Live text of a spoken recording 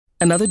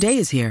Another day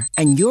is here,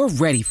 and you're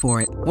ready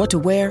for it. What to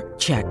wear?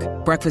 Check.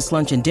 Breakfast,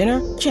 lunch, and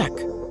dinner? Check.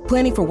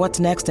 Planning for what's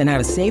next and how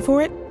to save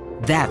for it?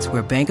 That's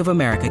where Bank of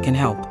America can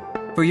help.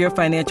 For your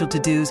financial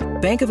to-dos,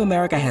 Bank of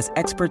America has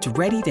experts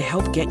ready to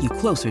help get you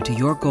closer to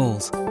your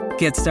goals.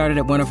 Get started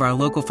at one of our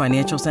local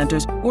financial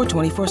centers or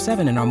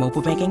 24/7 in our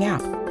mobile banking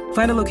app.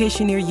 Find a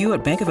location near you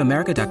at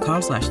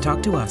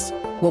bankofamerica.com/talktous.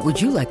 What would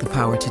you like the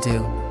power to do?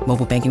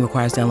 Mobile banking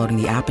requires downloading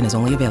the app and is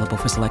only available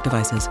for select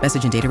devices.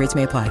 Message and data rates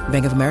may apply.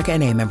 Bank of America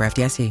N.A., member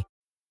FDIC.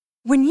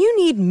 When you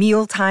need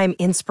mealtime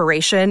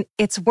inspiration,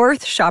 it's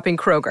worth shopping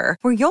Kroger,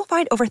 where you'll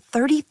find over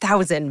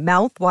 30,000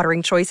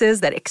 mouth-watering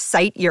choices that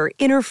excite your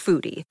inner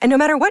foodie. And no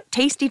matter what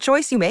tasty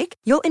choice you make,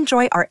 you'll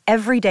enjoy our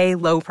everyday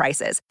low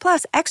prices,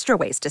 plus extra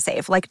ways to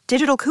save, like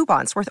digital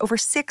coupons worth over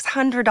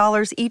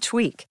 $600 each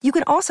week. You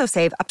can also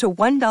save up to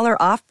 $1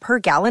 off per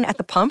gallon at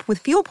the pump with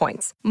fuel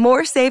points.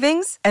 More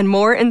savings and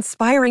more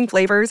inspiring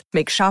flavors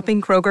make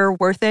shopping Kroger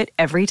worth it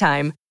every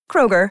time.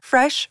 Kroger,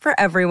 fresh for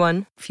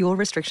everyone. Fuel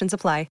restrictions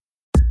apply.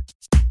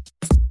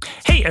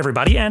 Hey,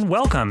 everybody, and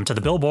welcome to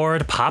the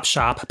Billboard Pop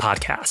Shop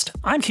Podcast.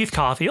 I'm Keith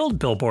Caulfield,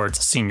 Billboard's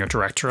Senior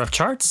Director of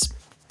Charts.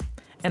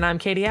 And I'm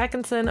Katie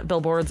Atkinson,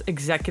 Billboard's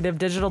Executive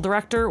Digital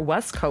Director,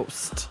 West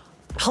Coast.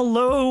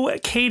 Hello,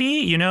 Katie.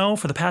 You know,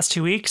 for the past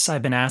 2 weeks,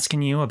 I've been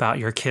asking you about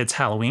your kids'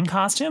 Halloween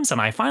costumes, and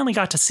I finally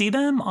got to see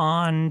them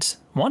on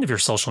one of your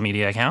social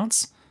media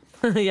accounts.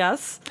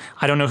 Yes.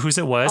 I don't know whose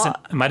it was.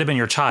 It might have been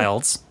your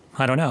child's.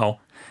 I don't know.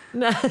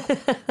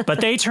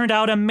 But they turned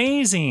out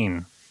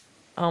amazing.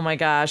 Oh my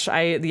gosh.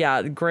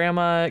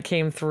 Grandma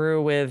came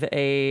through with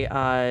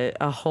a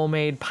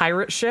homemade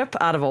pirate ship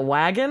out of a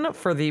wagon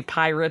for the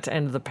pirate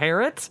and the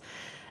parrot.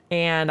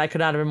 And I could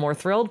not have been more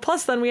thrilled.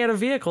 Plus, then we had a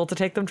vehicle to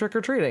take them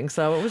trick-or-treating.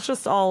 So it was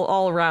just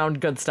all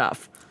around good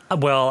stuff.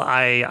 Well,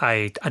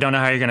 I don't know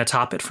how you're going to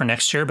top it for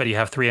next year, but you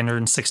have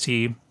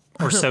 360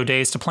 or so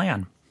days to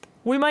plan.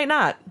 We might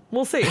not.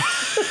 We'll see.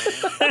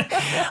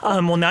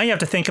 Well, now you have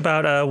to think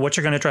about what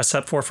you're going to dress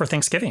up for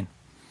Thanksgiving.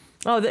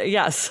 Oh,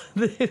 yes.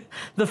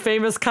 The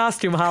famous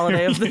costume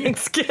holiday of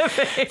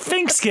Thanksgiving.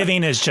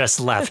 Thanksgiving is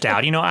just left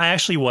out. You know, I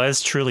actually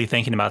was truly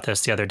thinking about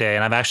this the other day,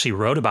 and I've actually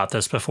wrote about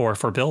this before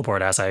for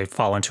Billboard as I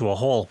fall into a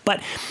hole.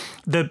 But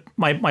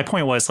my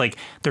point was, like,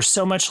 there's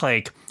so much,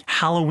 like,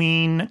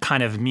 Halloween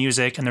kind of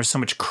music, and there's so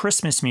much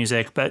Christmas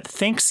music, but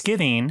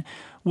Thanksgiving,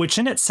 which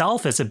in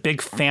itself is a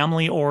big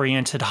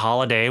family-oriented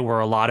holiday where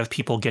a lot of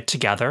people get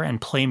together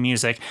and play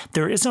music,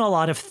 there isn't a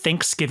lot of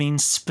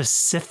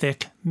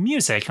Thanksgiving-specific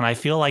music, and I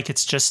feel like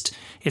it's just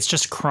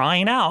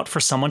crying out for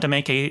someone to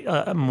make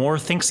a more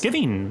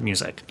Thanksgiving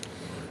music.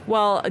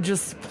 Well,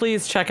 just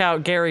please check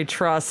out Gary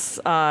Truss'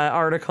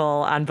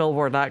 article on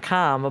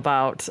Billboard.com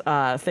about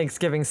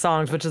Thanksgiving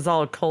songs, which is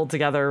all pulled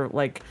together,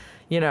 like,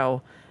 you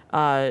know,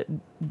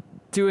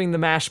 doing the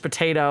mashed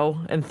potato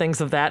and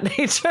things of that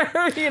nature,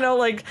 you know,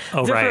 like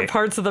different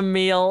parts of the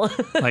meal.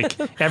 Like,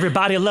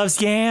 everybody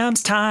loves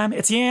yams time.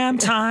 It's yam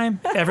time.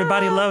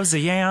 Everybody loves a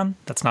yam.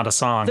 That's not a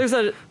song. There's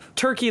a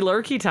turkey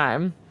lurkey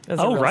time.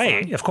 Oh,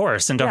 right. Song. Of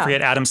course. And don't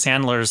forget Adam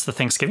Sandler's The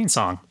Thanksgiving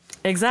Song.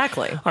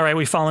 Exactly. All right,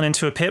 we've fallen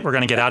into a pit. We're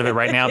going to get out of it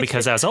right now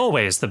because, as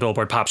always, the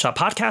Billboard Pop Shop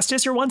Podcast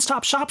is your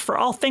one-stop shop for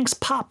all things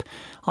pop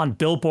on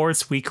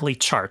Billboard's weekly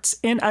charts.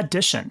 In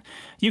addition,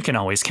 you can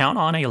always count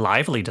on a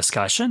lively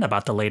discussion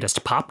about the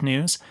latest pop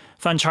news,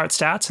 fun chart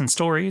stats and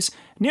stories,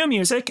 new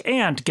music,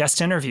 and guest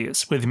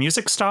interviews with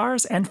music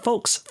stars and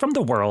folks from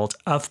the world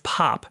of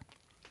pop.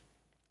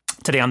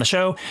 Today on the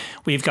show,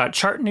 we've got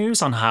chart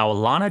news on how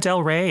Lana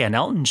Del Rey and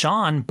Elton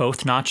John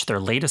both notched their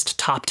latest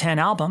top 10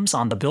 albums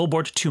on the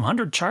Billboard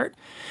 200 chart,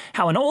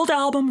 how an old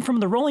album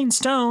from the Rolling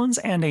Stones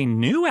and a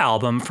new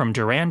album from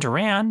Duran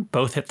Duran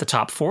both hit the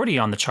top 40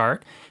 on the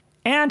chart,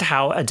 and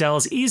how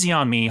Adele's Easy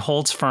on Me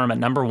holds firm at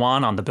number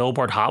 1 on the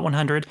Billboard Hot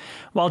 100,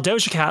 while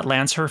Doja Cat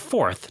lands her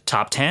 4th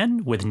top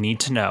 10 with Need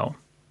to Know.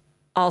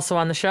 Also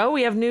on the show,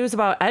 we have news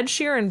about Ed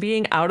Sheeran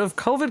being out of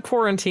COVID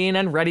quarantine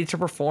and ready to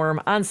perform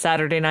on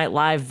Saturday Night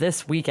Live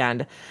this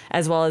weekend,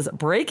 as well as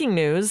breaking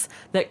news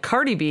that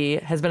Cardi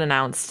B has been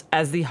announced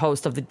as the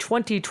host of the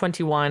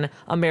 2021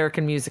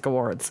 American Music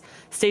Awards.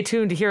 Stay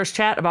tuned to hear us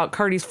chat about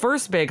Cardi's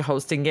first big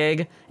hosting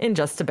gig in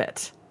just a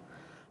bit.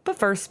 But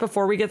first,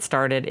 before we get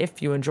started,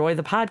 if you enjoy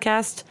the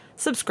podcast,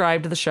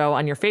 subscribe to the show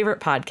on your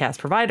favorite podcast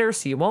provider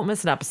so you won't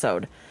miss an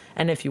episode.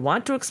 And if you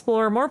want to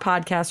explore more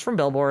podcasts from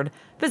Billboard,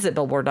 visit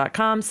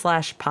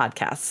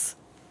billboard.com/podcasts.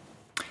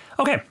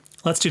 Okay,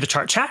 let's do the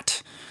chart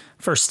chat.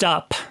 First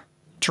up,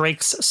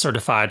 Drake's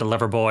Certified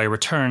Lover Boy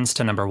returns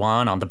to number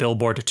 1 on the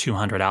Billboard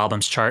 200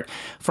 albums chart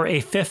for a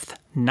 5th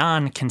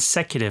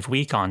non-consecutive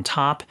week on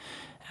top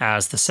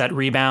as the set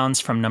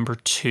rebounds from number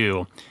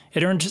 2.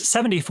 It earned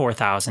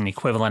 74,000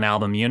 equivalent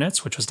album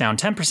units, which was down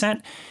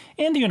 10%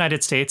 in the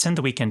United States in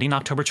the week ending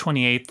October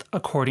 28th,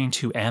 according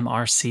to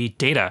MRC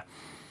data.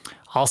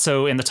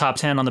 Also in the top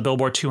 10 on the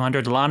Billboard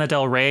 200, Lana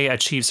Del Rey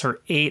achieves her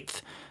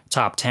 8th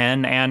top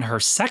 10 and her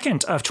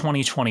 2nd of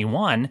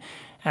 2021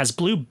 as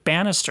Blue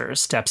Bannister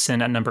steps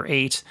in at number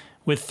 8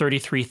 with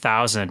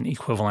 33,000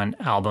 equivalent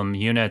album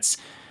units.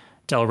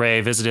 Del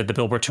Rey visited the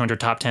Billboard 200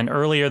 Top 10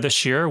 earlier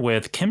this year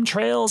with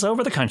Chemtrails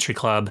Over the Country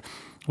Club,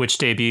 which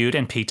debuted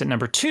and peaked at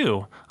number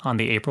 2 on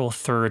the April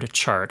 3rd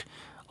chart.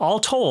 All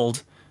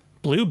told,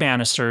 Blue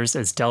Banisters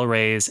is Del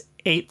Rey's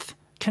 8th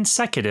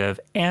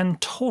consecutive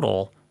and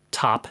total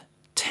top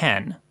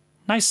 10.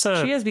 Nice.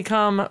 She has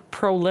become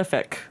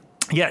prolific.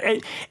 Yeah,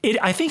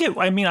 I think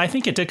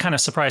it did kind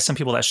of surprise some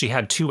people that she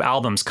had 2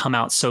 albums come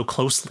out so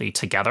closely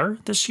together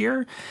this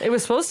year. It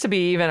was supposed to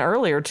be even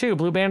earlier too.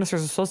 Blue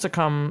Banisters was supposed to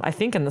come, I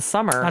think, in the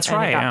summer. That's and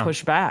right. It got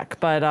pushed back,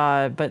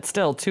 but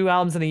still, 2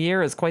 albums in a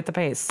year is quite the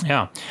pace.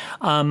 Yeah.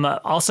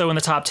 Also in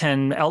the top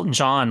 10, Elton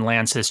John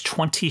lands his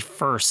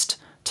 21st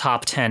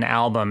top 10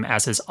 album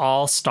as his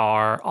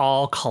all-star,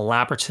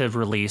 all-collaborative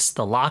release,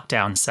 The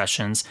Lockdown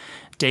Sessions,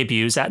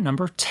 debuts at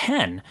number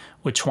 10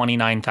 with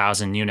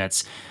 29,000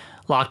 units.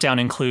 Lockdown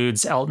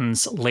includes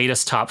Elton's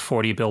latest top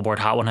 40 Billboard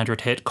Hot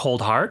 100 hit,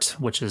 Cold Heart,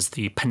 which is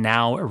the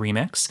Panow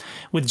remix,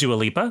 with Dua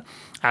Lipa,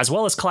 as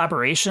well as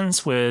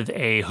collaborations with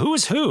a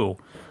who's who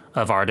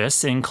of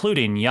artists,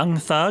 including Young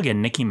Thug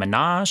and Nicki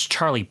Minaj,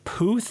 Charlie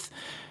Puth,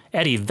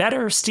 Eddie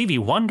Vedder, Stevie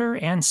Wonder,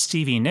 and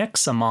Stevie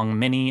Nicks, among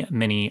many,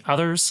 many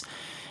others.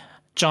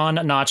 John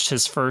notched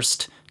his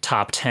first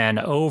top 10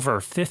 over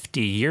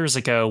 50 years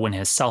ago when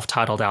his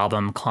self-titled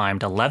album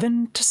climbed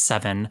 11 to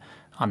 7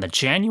 on the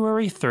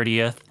January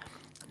 30th,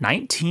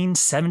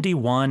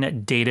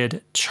 1971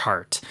 dated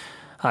chart.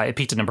 It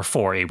peaked at number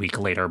 4 a week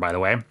later, by the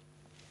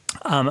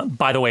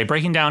way.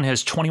 Breaking down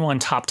his 21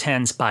 top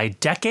 10s by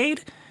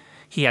decade,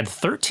 he had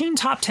 13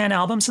 top 10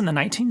 albums in the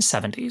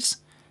 1970s.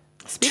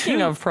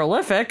 Speaking of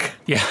prolific.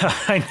 Yeah,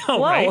 I know,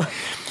 Whoa. right?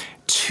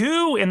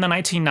 2 in the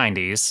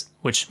 1990s,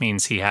 which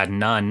means he had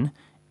none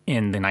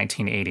in the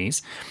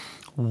 1980s.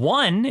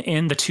 1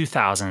 in the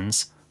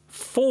 2000s,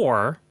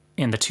 4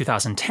 in the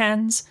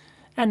 2010s,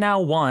 and now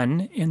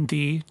 1 in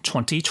the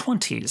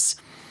 2020s.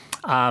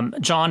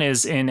 John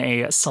is in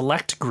a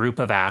select group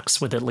of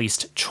acts with at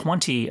least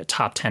 20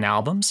 top 10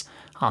 albums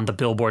on the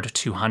Billboard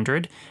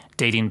 200,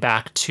 dating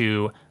back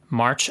to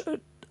March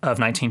of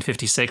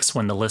 1956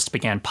 when the list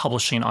began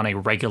publishing on a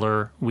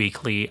regular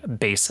weekly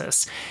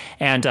basis.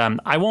 And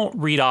I won't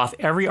read off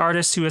every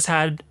artist who has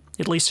had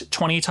at least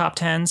 20 top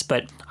 10s,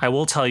 but I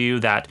will tell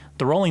you that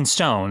the Rolling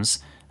Stones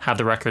have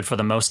the record for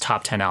the most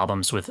top 10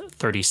 albums with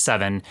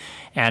 37.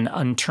 And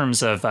in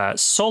terms of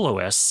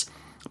soloists,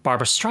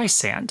 Barbra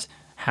Streisand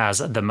has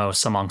the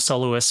most among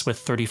soloists with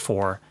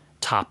 34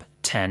 top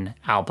 10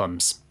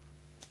 albums.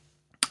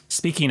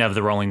 Speaking of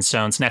the Rolling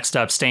Stones, next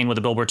up, staying with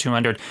the Billboard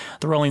 200,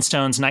 the Rolling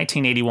Stones'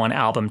 1981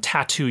 album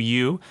Tattoo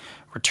You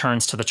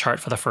returns to the chart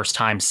for the first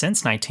time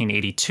since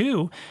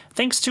 1982,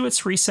 thanks to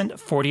its recent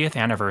 40th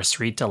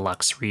anniversary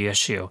deluxe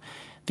reissue.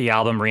 The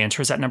album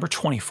re-enters at number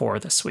 24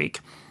 this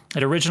week.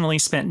 It originally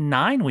spent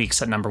 9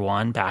 weeks at number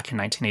 1 back in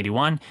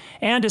 1981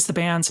 and is the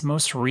band's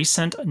most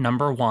recent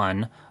number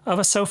 1 of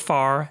a so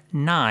far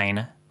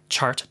 9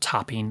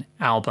 chart-topping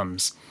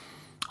albums.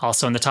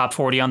 Also in the top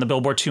 40 on the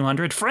Billboard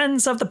 200,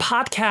 friends of the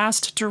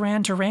podcast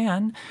Duran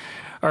Duran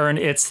earned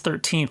its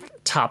 13th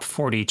top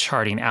 40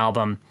 charting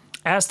album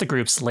as the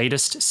group's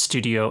latest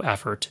studio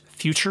effort,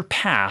 Future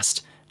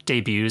Past,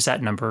 debuts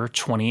at number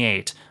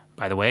 28.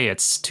 By the way,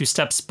 it's 2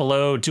 steps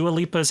below Dua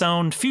Lipa's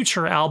own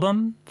Future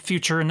album,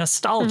 Future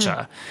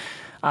Nostalgia.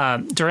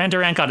 Duran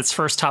Duran got its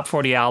first top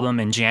 40 album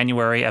in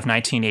January of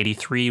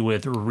 1983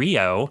 with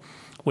Rio,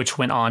 which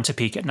went on to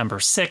peak at number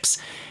 6.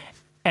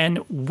 And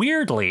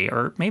weirdly,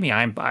 or maybe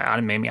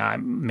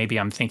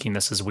I'm thinking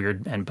this is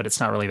weird, but it's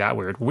not really that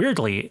weird.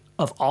 Weirdly,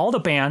 of all the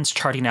band's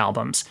charting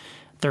albums,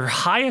 their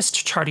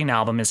highest charting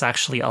album is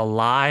actually a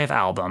live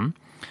album,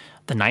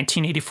 the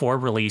 1984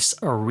 release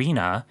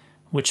Arena,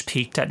 which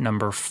peaked at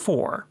number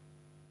 4.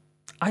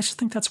 I just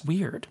think that's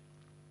weird.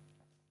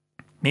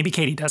 Maybe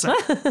Katie doesn't.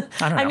 I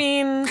don't know. I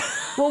mean,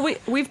 well,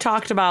 we've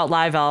talked about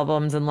live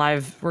albums and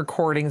live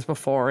recordings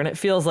before, and it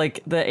feels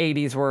like the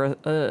 80s were an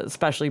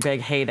especially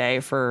big heyday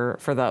for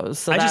those.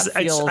 So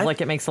feels like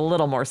it makes a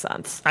little more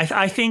sense.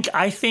 I think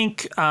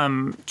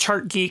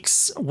chart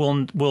geeks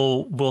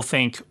will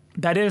think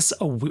that is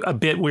a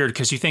bit weird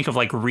because you think of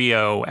like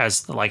Rio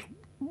as like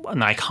an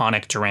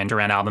iconic Duran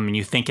Duran album, and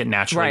you think it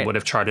naturally would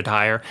have charted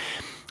higher.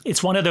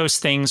 It's one of those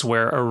things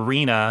where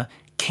Arena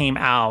came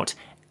out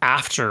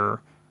after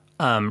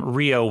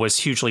Rio was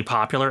hugely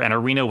popular, and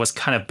Arena was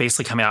kind of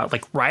basically coming out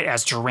like right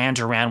as Duran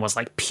Duran was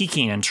like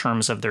peaking in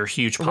terms of their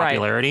huge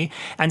popularity. Right.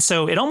 And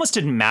so it almost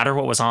didn't matter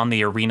what was on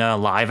the Arena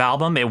live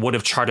album. It would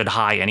have charted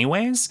high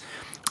anyways.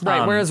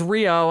 Right. Whereas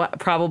Rio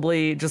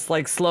probably just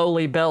like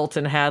slowly built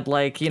and had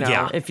like,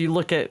 if you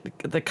look at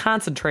the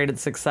concentrated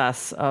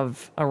success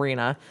of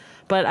Arena.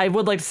 But I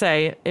would like to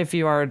say, if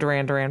you are a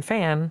Duran Duran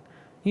fan,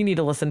 you need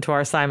to listen to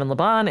our Simon Le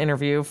Bon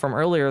interview from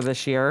earlier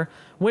this year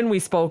when we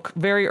spoke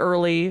very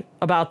early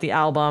about the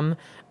album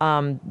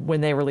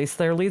when they released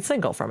their lead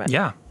single from it.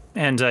 Yeah.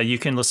 And you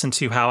can listen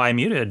to how I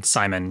muted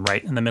Simon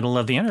right in the middle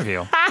of the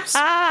interview.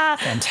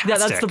 Fantastic. Yeah,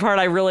 that's the part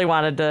I really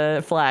wanted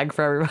to flag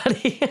for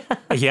everybody.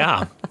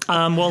 Yeah.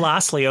 Well,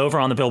 lastly, over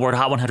on the Billboard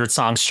Hot 100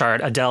 Songs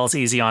chart, Adele's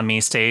Easy on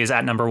Me stays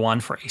at number 1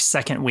 for a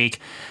second week,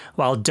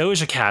 while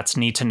Doja Cat's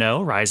Need to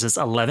Know rises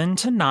 11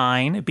 to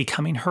 9,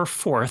 becoming her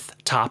 4th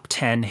top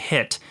 10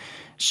 hit.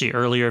 She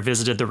earlier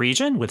visited the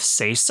region with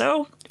Say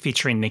So,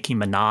 featuring Nicki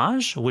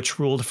Minaj, which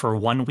ruled for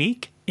 1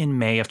 week in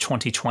May of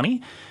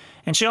 2020.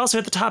 And she also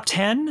hit the top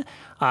 10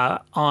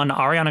 on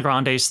Ariana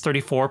Grande's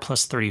 34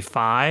 plus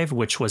 35,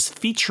 which was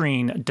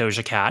featuring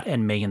Doja Cat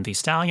and Megan Thee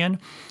Stallion.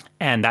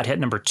 And that hit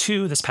number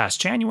 2 this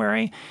past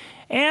January.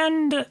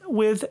 And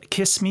with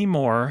Kiss Me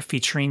More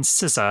featuring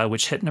SZA,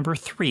 which hit number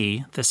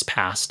 3 this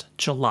past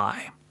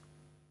July.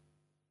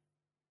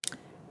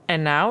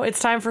 And now it's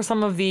time for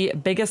some of the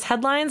biggest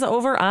headlines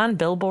over on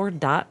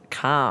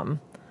Billboard.com.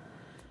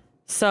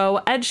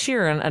 So Ed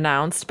Sheeran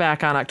announced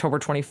back on October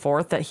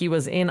 24th that he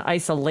was in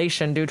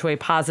isolation due to a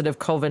positive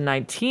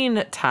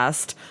COVID-19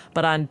 test.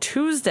 But on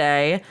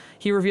Tuesday,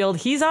 he revealed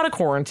he's out of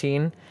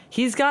quarantine.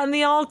 He's gotten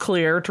the all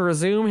clear to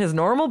resume his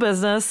normal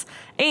business.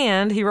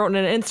 And he wrote in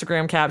an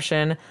Instagram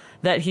caption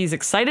that he's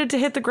excited to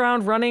hit the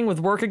ground running with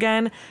work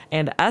again.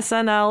 And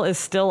SNL is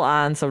still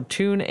on, so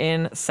tune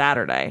in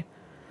Saturday.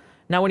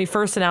 Now, when he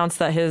first announced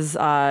that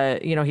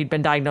he'd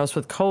been diagnosed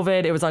with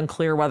COVID, it was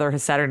unclear whether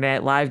his Saturday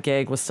Night Live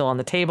gig was still on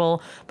the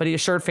table, but he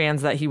assured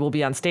fans that he will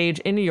be on stage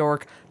in New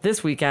York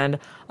this weekend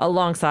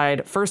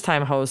alongside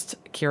first-time host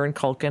Kieran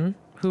Culkin,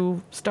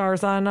 who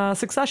stars on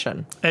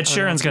Succession. Ed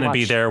Sheeran's going to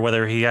be there,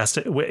 whether if he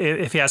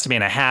has to be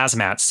in a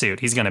hazmat suit,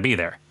 he's going to be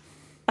there.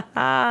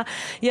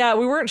 Yeah,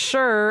 we weren't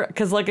sure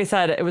because, like I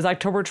said, it was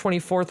October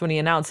 24th when he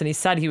announced, and he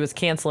said he was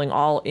canceling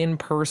all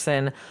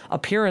in-person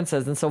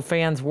appearances, and so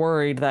fans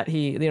worried that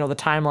the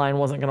timeline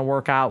wasn't going to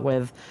work out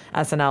with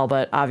SNL,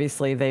 but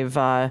obviously they've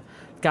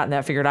gotten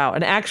that figured out.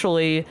 And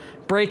actually,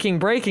 breaking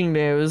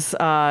news,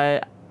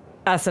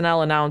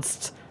 SNL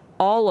announced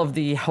all of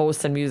the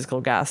hosts and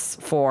musical guests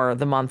for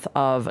the month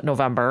of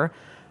November,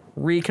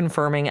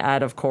 reconfirming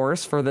Ed, of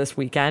course, for this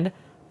weekend,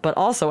 but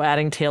also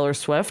adding Taylor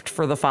Swift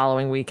for the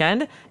following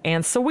weekend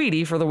and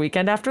Saweetie for the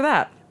weekend after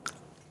that.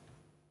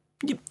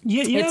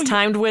 It's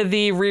timed with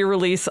the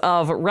re-release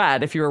of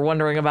Red, if you were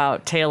wondering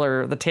about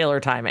the Taylor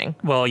timing.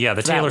 Well, yeah,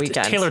 the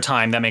Taylor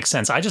time, that makes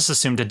sense. I just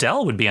assumed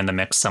Adele would be in the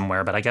mix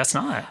somewhere, but I guess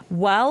not.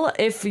 Well,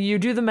 if you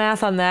do the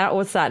math on that,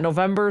 what's that?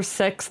 November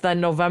 6th, then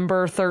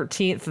November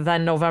 13th,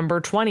 then November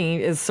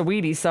 20 is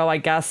Saweetie, so I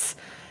guess,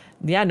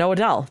 yeah, no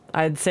Adele.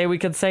 I'd say we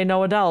could say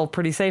no Adele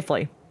pretty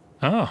safely.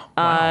 Oh,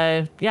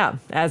 wow. Yeah,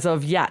 as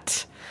of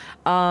yet.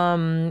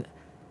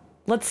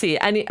 Let's see.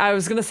 I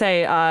was going to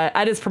say,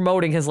 Ed is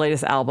promoting his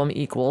latest album,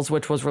 Equals,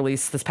 which was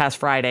released this past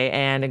Friday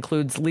and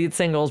includes lead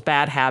singles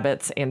Bad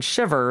Habits and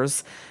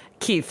Shivers.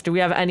 Keith, do we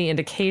have any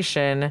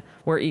indication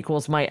where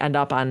Equals might end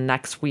up on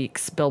next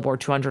week's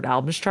Billboard 200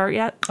 albums chart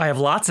yet? I have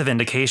lots of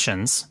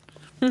indications,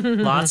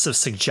 lots of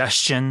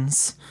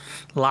suggestions,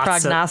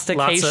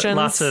 prognostications,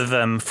 lots of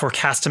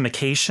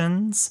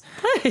forecastimications.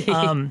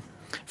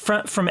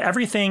 From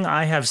everything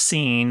I have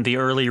seen, the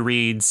early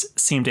reads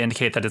seem to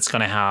indicate that it's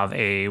going to have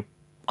a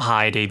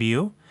high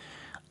debut.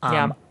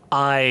 Yeah.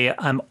 I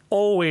am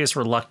always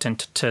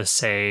reluctant to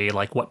say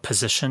like what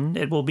position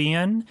it will be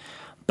in,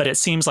 but it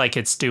seems like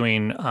it's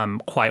doing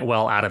quite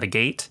well out of the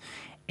gate,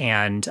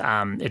 and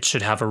it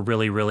should have a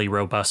really, really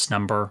robust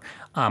number.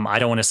 I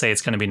don't want to say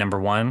it's going to be number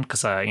 1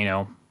 because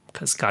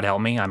God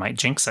help me, I might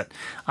jinx it.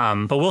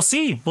 But we'll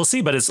see.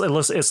 But it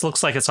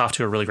looks like it's off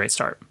to a really great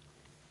start.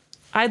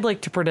 I'd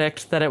like to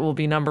predict that it will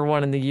be number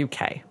 1 in the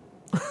UK.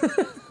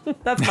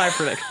 That's my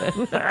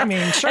prediction. I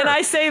mean, sure. And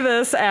I say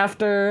this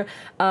after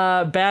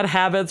Bad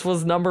Habits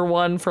was number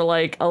 1 for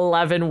like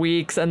 11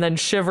 weeks, and then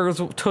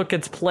Shivers took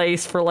its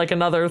place for like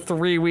another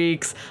 3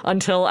 weeks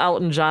until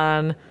Elton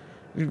John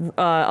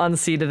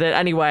unseated it.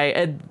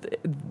 Anyway,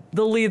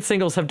 the lead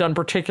singles have done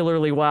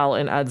particularly well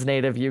in Ed's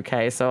native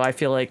UK, so I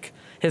feel like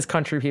his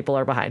country people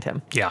are behind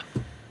him. Yeah.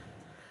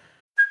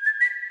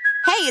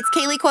 Hey, it's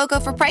Kaylee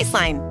Cuoco for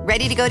Priceline.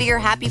 Ready to go to your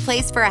happy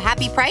place for a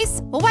happy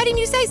price? Well, why didn't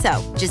you say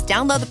so? Just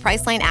download the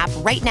Priceline app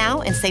right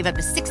now and save up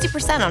to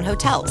 60% on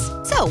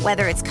hotels. So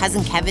whether it's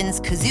Cousin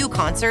Kevin's Kazoo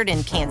Concert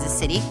in Kansas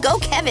City, go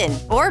Kevin,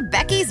 or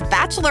Becky's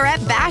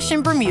Bachelorette Bash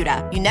in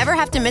Bermuda, you never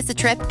have to miss a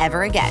trip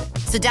ever again.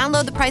 So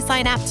download the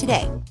Priceline app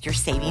today. Your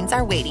savings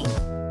are waiting.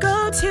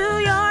 Go to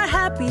your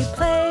happy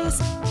place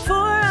for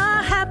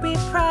a happy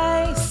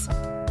price.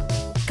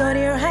 Go to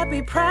your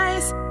happy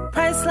price,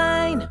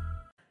 Priceline.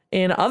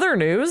 In other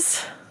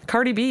news,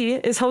 Cardi B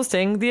is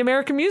hosting the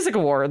American Music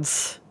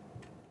Awards.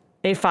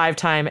 A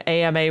 5-time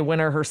AMA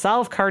winner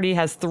herself, Cardi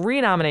has 3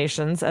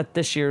 nominations at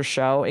this year's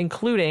show,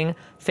 including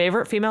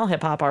Favorite Female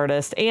Hip Hop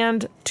Artist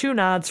and 2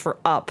 nods for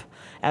Up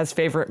as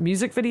Favorite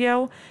Music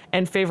Video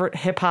and Favorite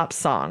Hip Hop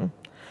Song.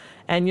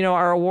 And,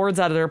 our awards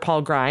editor,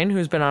 Paul Grein,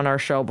 who's been on our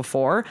show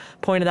before,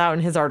 pointed out in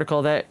his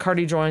article that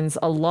Cardi joins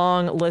a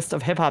long list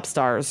of hip hop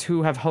stars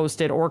who have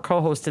hosted or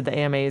co-hosted the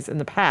AMAs in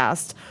the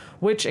past,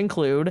 which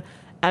include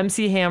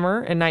MC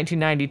Hammer in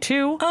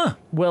 1992,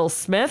 Will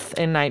Smith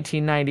in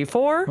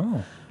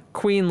 1994,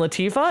 Queen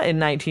Latifah in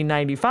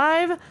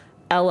 1995,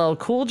 LL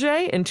Cool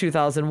J in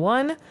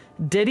 2001,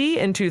 Diddy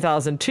in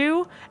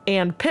 2002,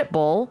 and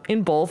Pitbull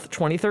in both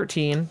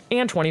 2013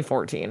 and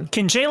 2014.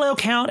 Can J-Lo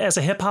count as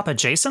a hip-hop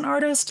adjacent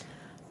artist?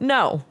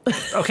 No.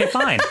 Okay,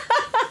 fine.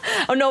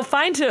 Oh, no,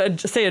 fine to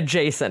say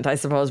adjacent, I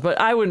suppose, but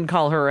I wouldn't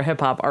call her a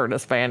hip-hop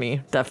artist by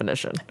any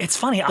definition. It's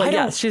funny. But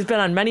yes, she's been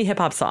on many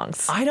hip-hop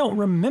songs. I don't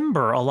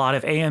remember a lot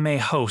of AMA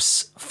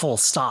hosts, full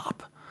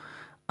stop.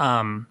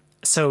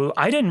 So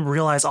I didn't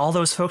realize all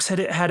those folks had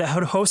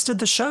hosted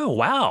the show.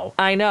 Wow.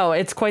 I know.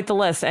 It's quite the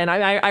list. And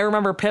I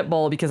remember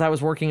Pitbull because I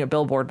was working at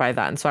Billboard by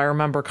then. So I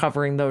remember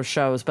covering those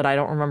shows, but I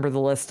don't remember the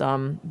list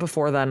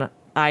before then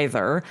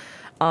either.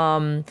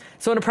 So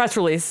in a press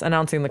release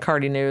announcing the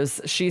Cardi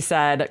news, she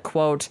said,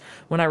 quote,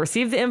 "When I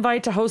received the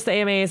invite to host the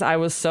AMAs, I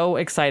was so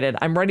excited.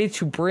 I'm ready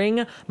to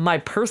bring my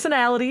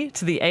personality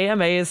to the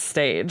AMAs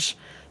stage."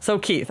 So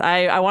Keith,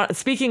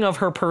 speaking of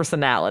her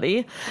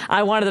personality,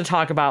 I wanted to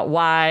talk about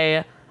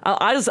why.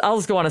 I'll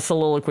just go on a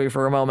soliloquy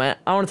for a moment.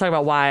 I want to talk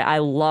about why I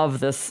love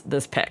this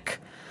pick.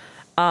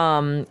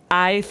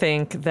 I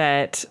think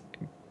that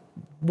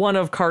one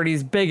of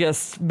Cardi's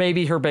biggest,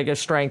 maybe her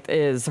biggest strength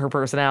is her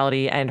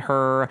personality and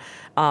her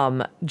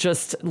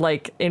just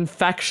like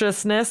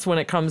infectiousness when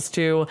it comes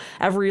to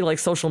every like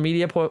social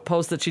media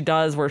post that she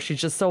does, where she's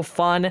just so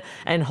fun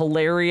and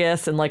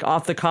hilarious and like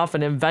off the cuff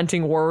and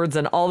inventing words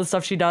and all the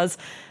stuff she does.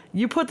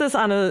 You put this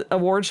on an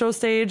award show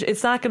stage,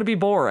 it's not going to be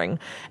boring.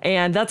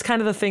 And that's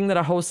kind of the thing that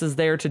a host is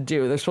there to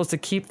do. They're supposed to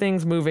keep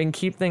things moving,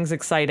 keep things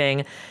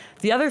exciting.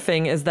 The other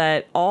thing is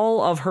that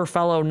all of her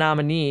fellow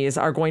nominees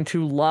are going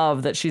to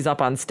love that she's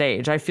up on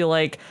stage. I feel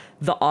like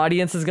the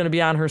audience is going to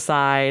be on her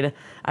side.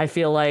 I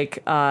feel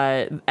like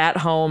at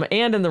home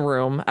and in the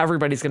room,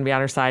 everybody's going to be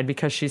on her side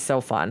because she's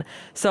so fun.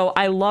 So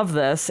I love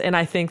this, and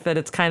I think that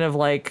it's kind of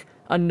like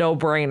a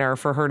no-brainer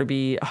for her to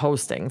be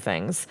hosting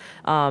things.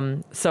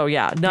 So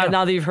yeah,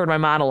 now that you've heard my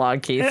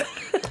monologue, Keith,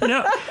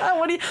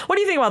 what do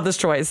you think about this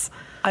choice?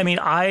 I mean,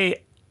 I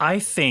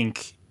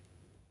think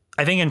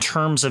in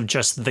terms of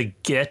just the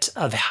get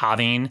of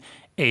having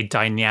a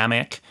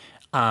dynamic,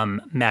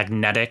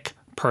 magnetic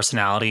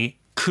personality,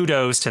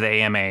 kudos to the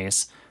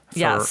AMAs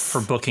for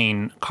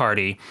booking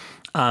Cardi.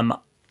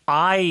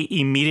 I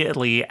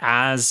immediately,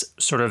 as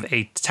sort of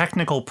a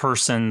technical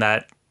person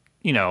that,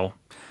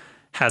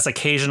 has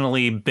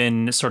occasionally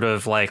been sort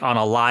of like on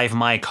a live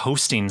mic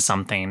hosting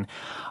something,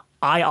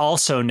 I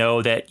also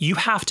know that you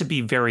have to be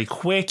very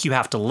quick. You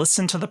have to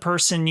listen to the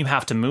person. You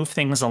have to move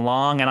things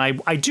along. And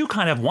I do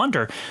kind of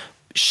wonder,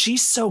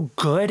 she's so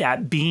good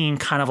at being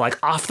kind of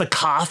like off the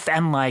cuff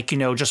and like,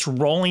 just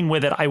rolling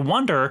with it. I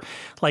wonder,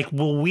 like,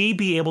 will we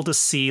be able to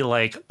see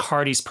like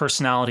Cardi's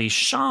personality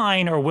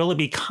shine, or will it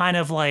be kind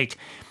of like,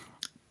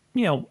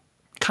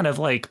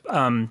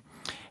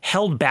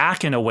 held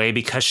back in a way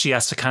because she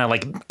has to kind of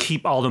like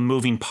keep all the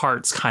moving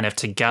parts kind of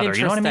together.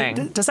 You know what I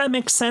mean? Does that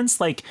make sense?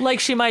 Like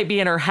she might be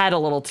in her head a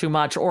little too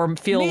much, or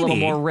feel maybe a little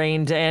more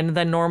reined in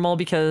than normal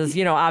because,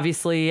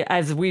 obviously,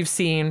 as we've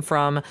seen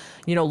from,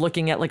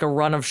 looking at like a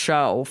run of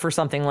show for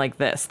something like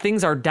this,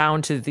 things are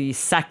down to the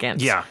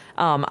second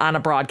on a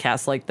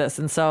broadcast like this.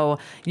 And so,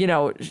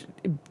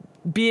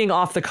 being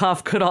off the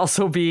cuff could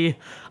also be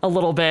a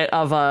little bit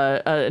of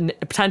a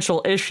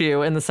potential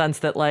issue in the sense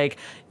that, like,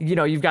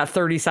 you've got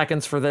 30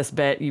 seconds for this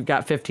bit, you've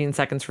got 15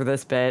 seconds for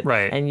this bit,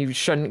 right, and you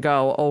shouldn't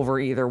go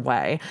over either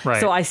way. Right.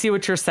 So I see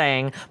what you're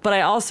saying, but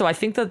I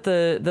think that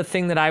the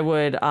thing that I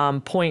would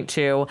point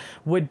to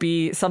would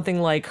be something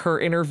like her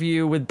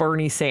interview with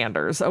Bernie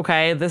Sanders.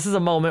 Okay, this is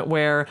a moment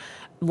where,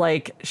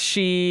 like,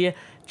 she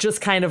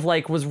just kind of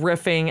like was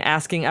riffing,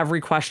 asking every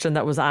question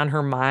that was on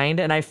her mind.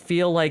 And I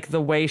feel like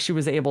the way she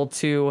was able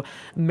to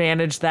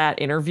manage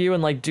that interview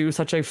and like do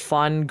such a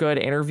fun, good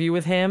interview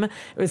with him, it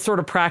was sort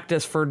of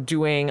practice for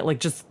doing like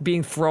just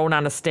being thrown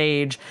on a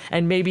stage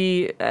and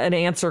maybe an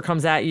answer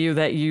comes at you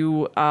that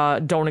you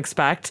don't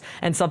expect,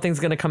 and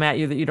something's going to come at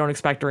you that you don't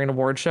expect during an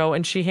award show.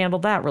 And she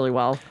handled that really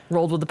well,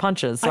 rolled with the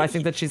punches. So I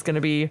think that she's going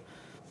to be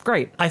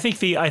great. I think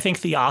the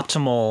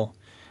optimal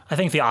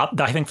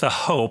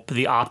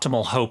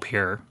hope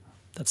here,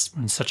 that's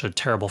such a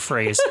terrible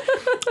phrase,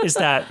 is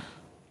that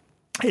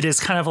it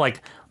is kind of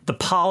like the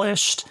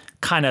polished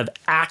kind of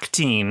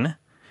acting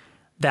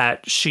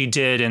that she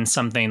did in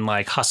something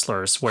like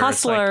Hustlers, where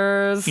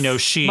Hustlers,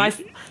 it's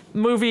like,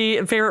 my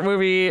favorite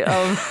movie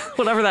of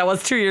whatever that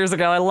was 2 years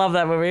ago. I love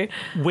that movie.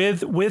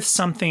 With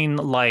something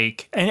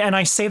like, and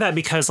I say that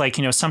because, like,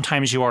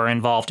 sometimes you are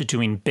involved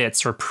doing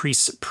bits or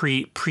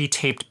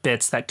pre-taped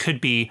bits that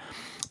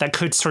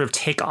could sort of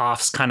take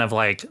off kind of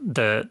like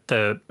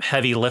the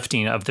heavy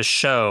lifting of the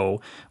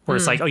show, where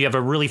it's like, oh, you have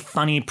a really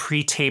funny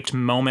pre-taped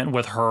moment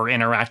with her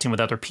interacting with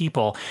other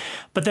people.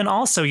 But then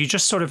also you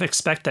just sort of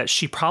expect that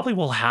she probably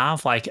will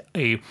have like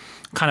a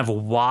kind of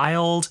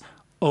wild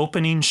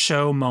opening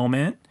show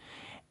moment.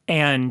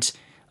 And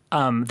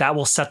that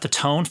will set the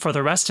tone for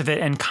the rest of it.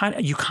 And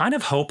you kind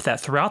of hope that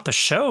throughout the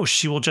show,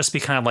 she will just be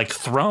kind of like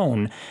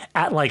thrown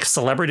at like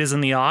celebrities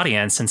in the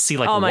audience and see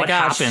like what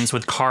happens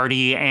with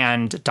Cardi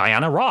and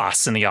Diana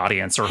Ross in the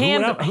audience or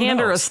whoever. Hand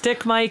her a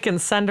stick mic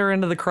and send her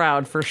into the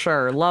crowd for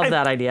sure. Love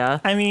that idea.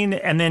 I mean,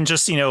 and then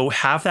just,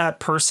 have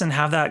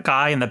that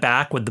guy in the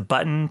back with the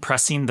button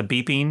pressing the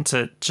beeping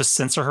to just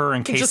censor her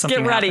in case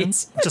something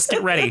happens. Just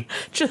get ready.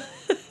 Just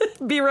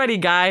be ready,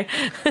 guy.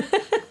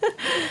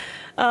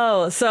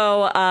 Oh,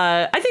 so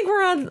I think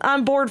we're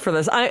on board for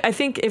this. I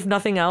think if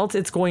nothing else,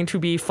 it's going to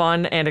be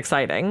fun and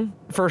exciting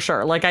for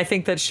sure. Like, I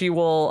think that she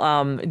will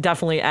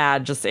definitely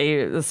add just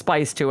a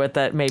spice to it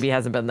that maybe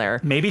hasn't been there.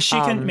 Maybe she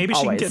can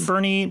get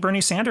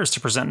Bernie Sanders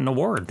to present an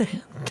award.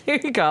 There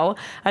you go.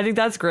 I think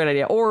that's a great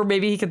idea. Or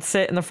maybe he could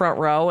sit in the front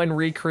row and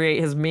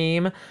recreate his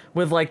meme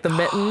with like the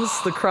mittens,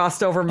 the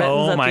crossed over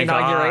mittens at the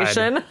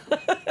inauguration.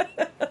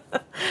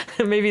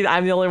 Maybe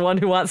I'm the only one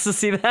who wants to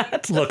see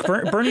that. Look,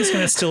 Bernie's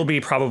going to still be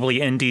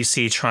probably in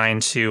D.C. trying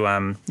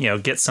to,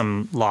 get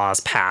some laws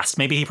passed.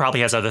 Maybe he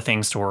probably has other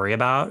things to worry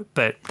about,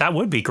 but that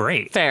would be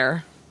great.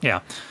 Fair.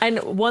 Yeah. And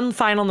one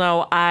final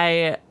note,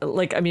 I'll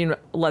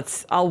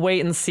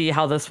wait and see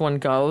how this one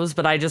goes,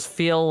 but I just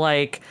feel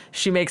like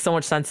she makes so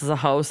much sense as a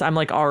host. I'm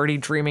like already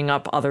dreaming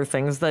up other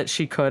things that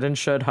she could and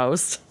should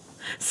host.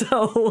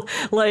 So,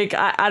 like,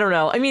 I don't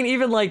know. I mean,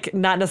 even, like,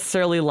 not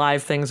necessarily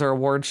live things or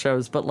award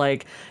shows, but,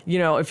 like,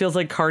 it feels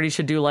like Cardi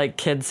should do, like,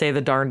 Kids Say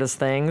the Darndest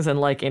Things and,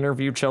 like,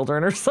 interview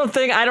children or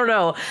something. I don't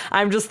know.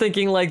 I'm just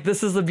thinking, like,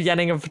 this is the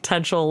beginning of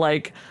potential,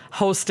 like,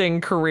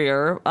 hosting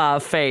career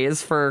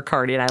phase for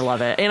Cardi, and I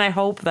love it. And I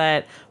hope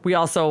that we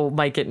also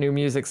might get new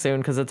music soon,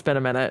 because it's been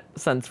a minute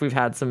since we've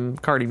had some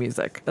Cardi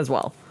music as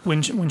well.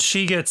 When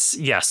she gets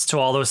yes to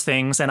all those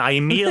things, and I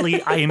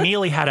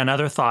immediately had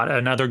another thought,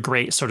 another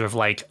great sort of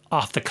like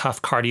off the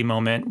cuff Cardi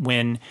moment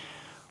when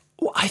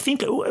I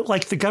think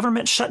like the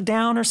government shut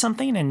down or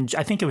something, and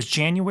I think it was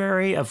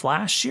January of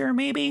last year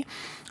maybe,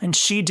 and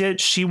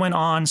she went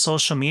on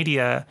social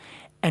media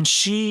and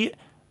she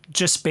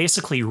just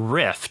basically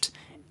riffed,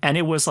 and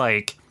it was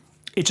like,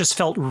 it just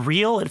felt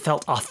real. It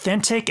felt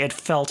authentic. It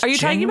felt Are you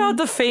genuine. talking about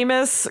the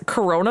famous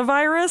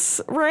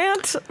coronavirus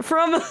rant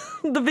from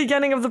the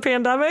beginning of the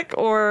pandemic,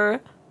 or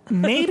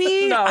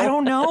maybe? No. I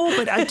don't know,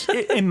 but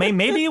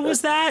maybe it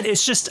was that.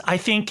 It's just I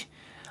think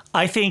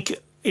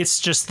it's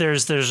just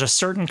there's a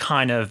certain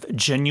kind of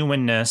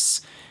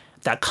genuineness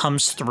that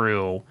comes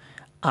through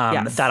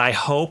that I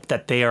hope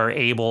that they are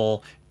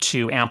able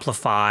to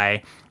amplify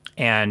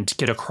and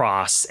get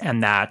across,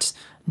 and that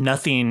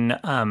nothing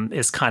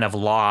is kind of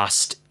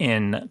lost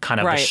in kind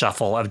of the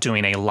shuffle of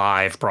doing a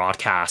live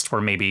broadcast where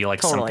maybe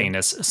like something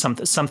is some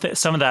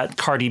of that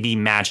Cardi B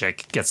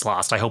magic gets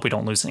lost. I hope we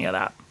don't lose any of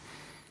that.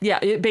 Yeah,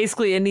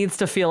 it needs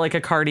to feel like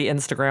a Cardi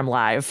Instagram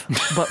live,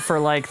 but for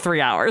like 3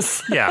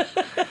 hours. Yeah.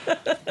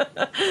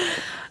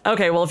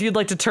 Okay, well, if you'd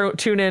like to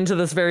tune into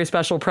this very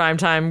special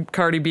primetime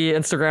Cardi B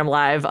Instagram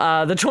Live,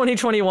 the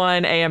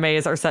 2021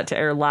 AMAs are set to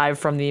air live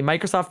from the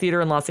Microsoft Theater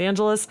in Los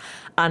Angeles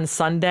on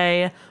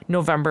Sunday,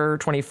 November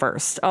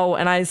 21st. Oh,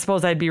 and I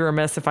suppose I'd be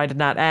remiss if I did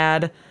not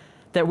add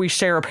that we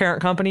share a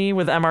parent company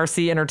with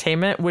MRC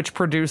Entertainment, which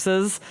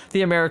produces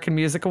the American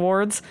Music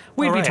Awards.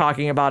 We'd be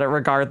talking about it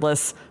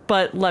regardless,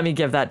 but let me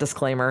give that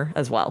disclaimer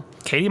as well.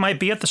 Katie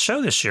might be at the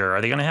show this year. Are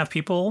they going to have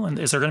people? And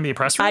is there going to be a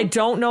press room? I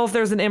don't know if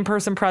there's an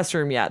in-person press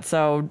room yet,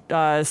 so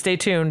stay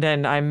tuned,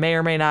 and I may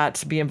or may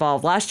not be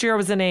involved. Last year I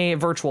was in a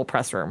virtual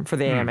press room for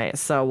the AMAs,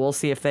 so we'll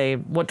see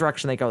what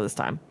direction they go this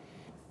time.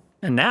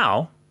 And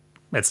now,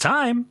 it's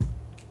time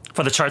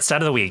for the chart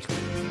stat of the week.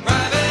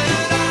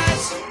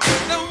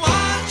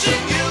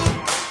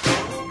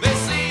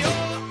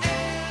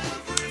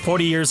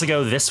 40 years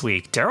ago this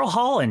week, Daryl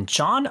Hall and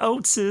John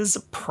Oates'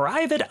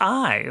 Private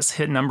Eyes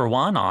hit number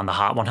 1 on the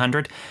Hot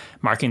 100,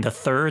 marking the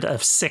third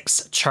of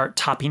 6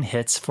 chart-topping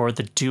hits for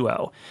the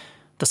duo.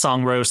 The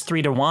song rose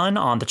 3-1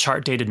 on the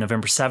chart dated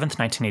November 7th,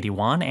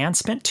 1981, and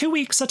spent 2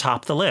 weeks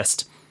atop the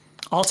list.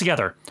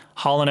 Altogether,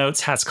 Hall &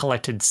 Oates has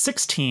collected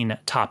 16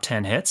 top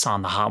 10 hits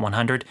on the Hot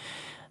 100.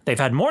 They've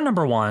had more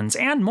number 1s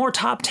and more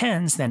top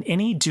 10s than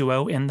any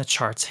duo in the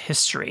chart's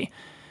history.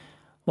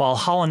 While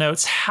Hall &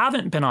 Oates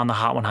haven't been on the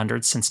Hot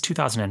 100 since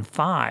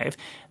 2005,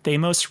 they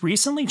most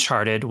recently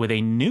charted with a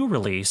new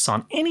release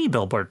on any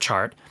Billboard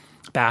chart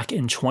back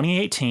in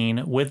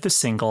 2018 with the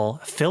single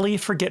Philly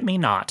Forget Me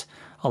Not,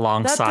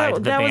 alongside the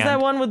band. That was that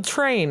one with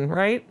Train,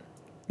 right?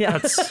 Yeah.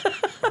 That's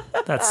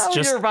just...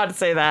 You were about to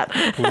say that.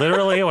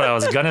 Literally what I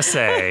was going to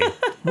say.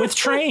 With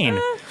Train.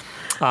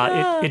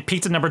 It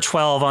peaked at number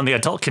 12 on the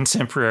Adult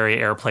Contemporary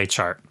Airplay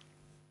chart.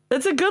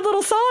 It's a good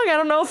little song. I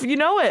don't know if you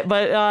know it,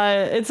 but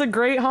it's a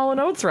great Hall &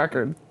 Oates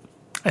record.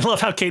 I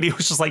love how Katie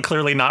was just like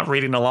clearly not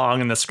reading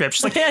along in the script.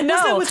 She's like, was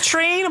that with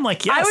Train? I'm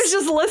like, yes. I was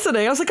just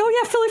listening. I was like,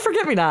 oh yeah, Philly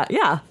Forget Me Not.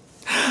 Yeah.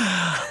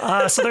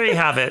 So there you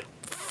have it.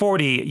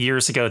 40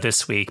 years ago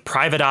this week,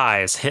 Private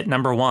Eyes hit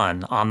number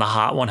 1 on the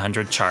Hot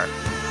 100 chart.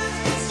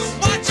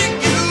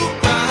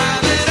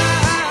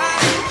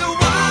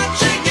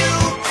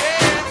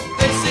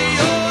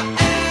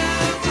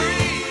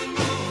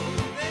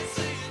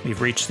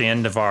 we've reached the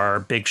end of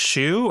our big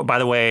shoe. By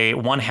the way,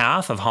 one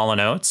half of Hall &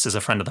 Oates is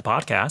a friend of the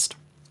podcast.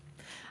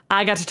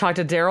 I got to talk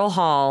to Daryl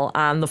Hall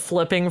on the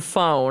flipping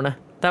phone.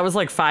 That was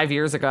like 5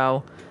 years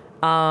ago.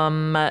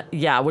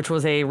 Which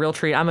was a real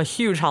treat. I'm a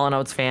huge Hall &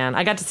 Oates fan.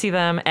 I got to see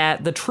them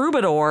at the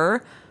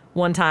Troubadour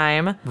one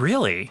time.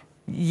 Really?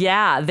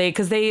 Yeah, they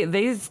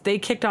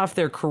kicked off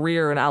their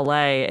career in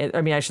LA.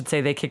 I mean, I should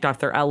say they kicked off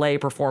their LA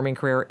performing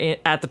career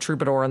at the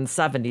Troubadour in the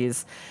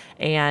 70s.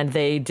 And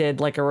they did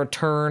like a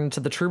return to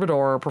the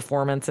Troubadour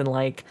performance in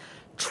like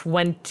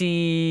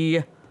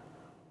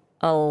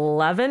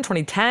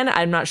 2010.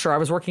 I'm not sure. I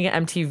was working at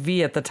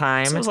MTV at the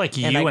time. So it was like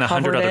you and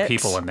 100 other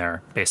people in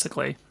there,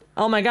 basically.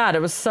 Oh my God,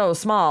 it was so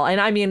small.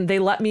 And I mean, they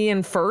let me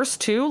in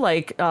first too.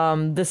 Like,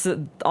 this is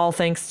all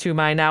thanks to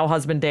my now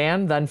husband,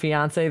 Dan, then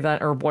fiance,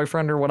 or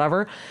boyfriend or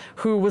whatever,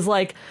 who was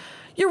like,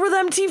 "You're with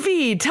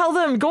MTV. Tell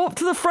them, go up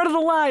to the front of the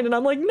line." And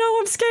I'm like, "No,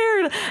 I'm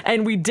scared."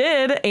 And we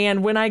did.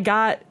 And when I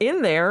got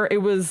in there,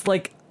 it was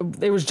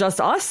just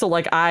us. So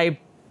like I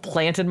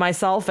planted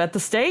myself at the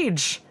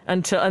stage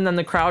and then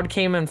the crowd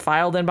came and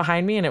filed in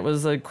behind me, and it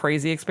was a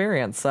crazy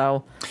experience.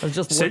 So I was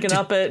just looking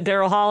up at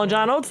Daryl Hall and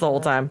John Oates the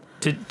whole time.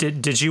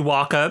 Did you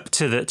walk up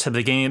to the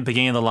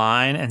beginning of the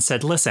line and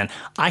said, "Listen,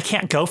 I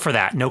can't go for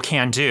that. No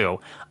can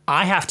do.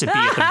 I have to be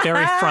at the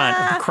very front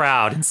of the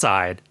crowd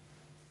inside"?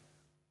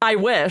 I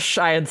wish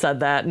I had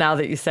said that now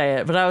that you say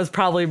it, but I was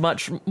probably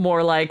much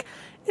more like,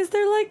 "Is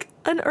there like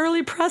an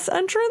early press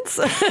entrance?"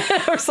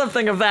 or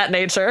something of that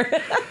nature.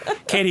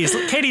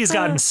 Katie's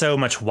gotten so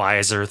much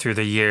wiser through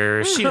the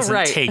years. She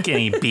doesn't take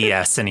any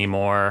BS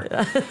anymore.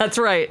 That's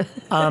right.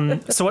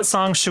 So what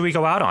song should we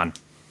go out on?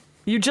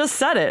 You just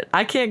said it.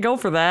 I can't go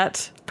for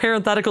that.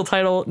 Parenthetical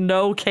title,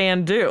 no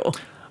can do. All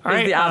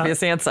right, the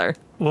obvious answer.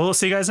 We'll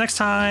see you guys next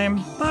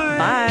time. Bye.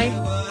 Bye.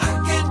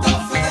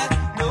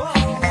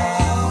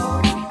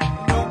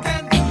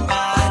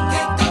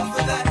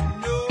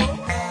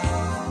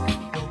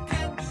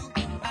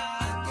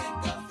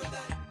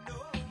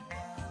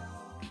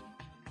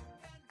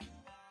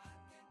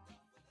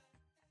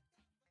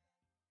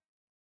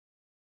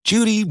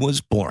 Judy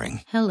was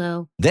boring.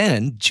 Hello.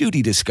 Then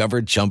Judy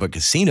discovered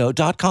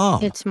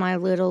ChumbaCasino.com. It's my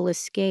little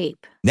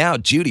escape. Now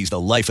Judy's the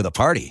life of the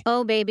party.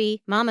 Oh,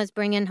 baby, mama's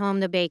bringing home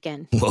the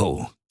bacon.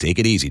 Whoa, take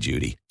it easy,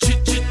 Judy.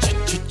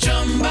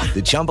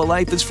 The Chumba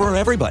life is for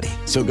everybody.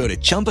 So go to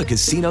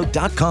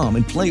ChumbaCasino.com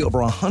and play over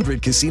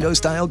 100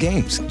 casino-style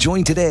games.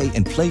 Join today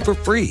and play for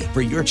free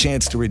for your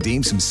chance to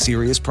redeem some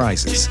serious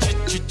prizes.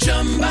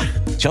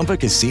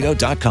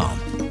 ChumbaCasino.com.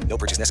 No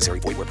purchase necessary.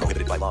 Void where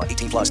prohibited by law.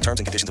 18+ terms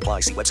and conditions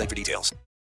apply. See website for details.